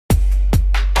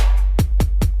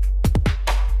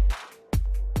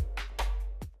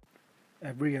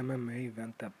Every MMA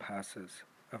event that passes,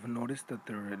 I've noticed that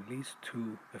there are at least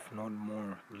two, if not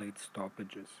more, late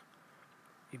stoppages.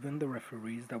 Even the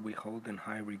referees that we hold in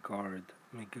high regard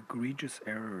make egregious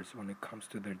errors when it comes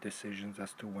to their decisions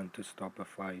as to when to stop a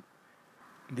fight.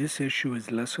 This issue is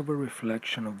less of a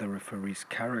reflection of the referee's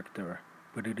character,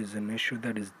 but it is an issue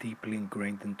that is deeply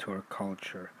ingrained into our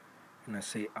culture. And I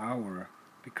say our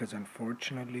because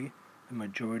unfortunately, the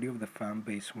majority of the fan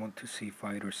base want to see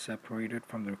fighters separated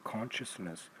from their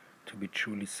consciousness to be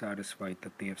truly satisfied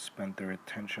that they have spent their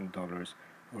attention dollars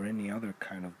or any other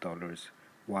kind of dollars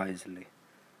wisely.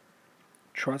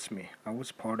 Trust me, I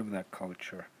was part of that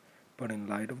culture, but in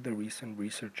light of the recent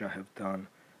research I have done,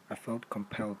 I felt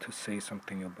compelled to say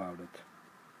something about it.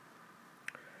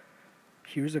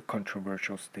 Here's a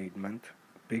controversial statement.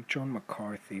 Big John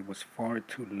McCarthy was far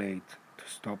too late to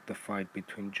stop the fight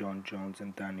between John Jones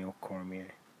and Daniel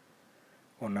Cormier.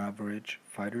 On average,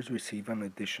 fighters receive an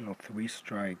additional 3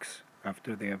 strikes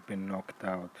after they have been knocked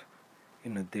out.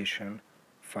 In addition,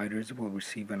 fighters will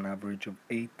receive an average of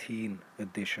 18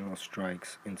 additional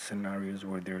strikes in scenarios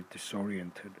where they're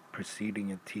disoriented,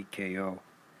 preceding a TKO.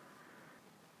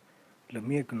 Let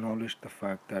me acknowledge the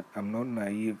fact that I'm not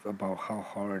naive about how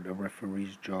hard a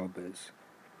referee's job is.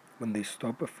 When they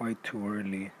stop a fight too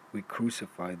early, we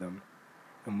crucify them,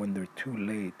 and when they're too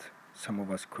late, some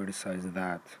of us criticize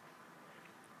that.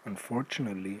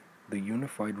 Unfortunately, the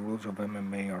unified rules of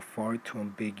MMA are far too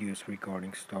ambiguous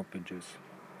regarding stoppages.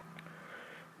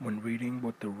 When reading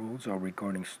what the rules are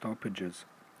regarding stoppages,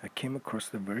 I came across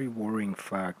the very worrying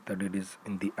fact that it is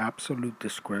in the absolute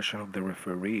discretion of the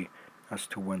referee as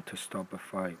to when to stop a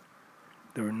fight.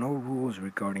 There are no rules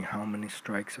regarding how many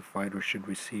strikes a fighter should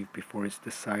receive before it's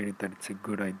decided that it's a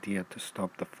good idea to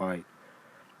stop the fight.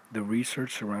 The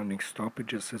research surrounding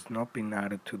stoppages has not been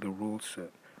added to the rule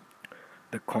set.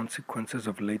 The consequences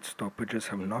of late stoppages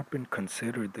have not been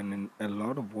considered, and in a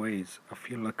lot of ways, I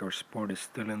feel like our sport is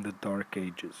still in the dark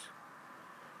ages.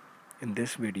 In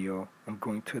this video, I'm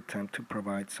going to attempt to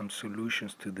provide some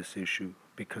solutions to this issue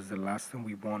because the last thing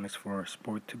we want is for our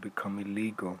sport to become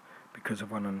illegal because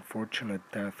of an unfortunate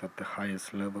death at the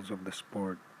highest levels of the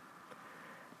sport.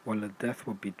 While a death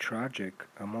would be tragic,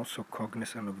 I'm also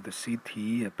cognizant of the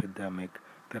CTE epidemic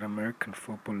that American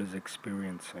football is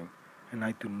experiencing, and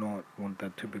I do not want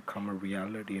that to become a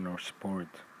reality in our sport.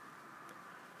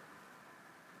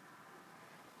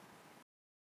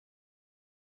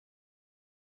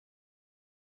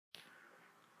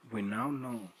 We now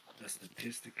know that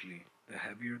statistically, the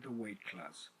heavier the weight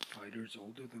class, fighters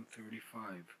older than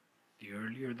 35, the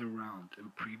earlier the round,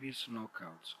 and previous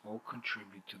knockouts all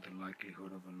contribute to the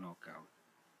likelihood of a knockout.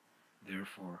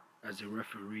 Therefore, as a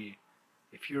referee,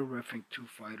 if you're reffing two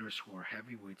fighters who are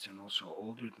heavyweights and also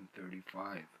older than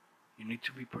 35, you need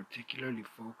to be particularly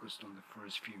focused on the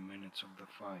first few minutes of the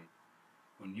fight.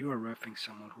 When you are reffing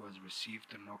someone who has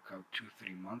received a knockout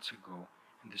 2-3 months ago,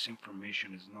 and this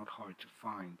information is not hard to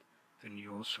find, then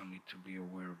you also need to be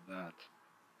aware of that.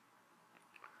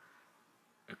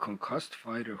 A concussed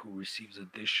fighter who receives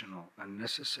additional,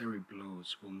 unnecessary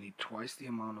blows will need twice the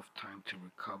amount of time to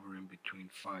recover in between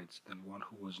fights than one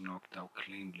who was knocked out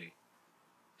cleanly.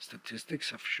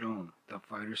 Statistics have shown that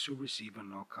fighters who receive a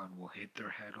knockout will hit their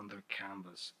head on their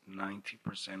canvas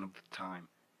 90% of the time.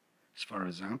 As far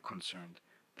as I'm concerned,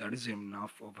 that is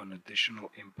enough of an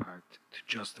additional impact to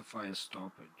justify a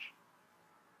stoppage.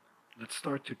 Let's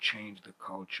start to change the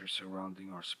culture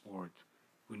surrounding our sport.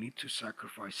 We need to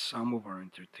sacrifice some of our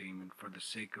entertainment for the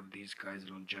sake of these guys'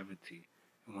 longevity.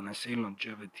 And when I say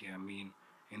longevity, I mean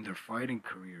in their fighting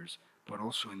careers, but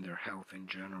also in their health in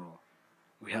general.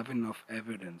 We have enough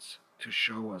evidence to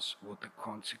show us what the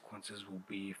consequences will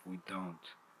be if we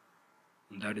don't.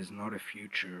 And that is not a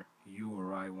future you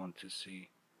or I want to see.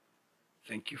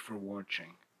 Thank you for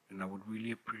watching, and I would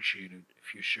really appreciate it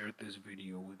if you shared this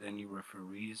video with any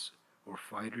referees or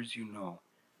fighters you know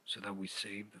so that we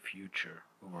save the future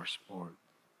of our sport.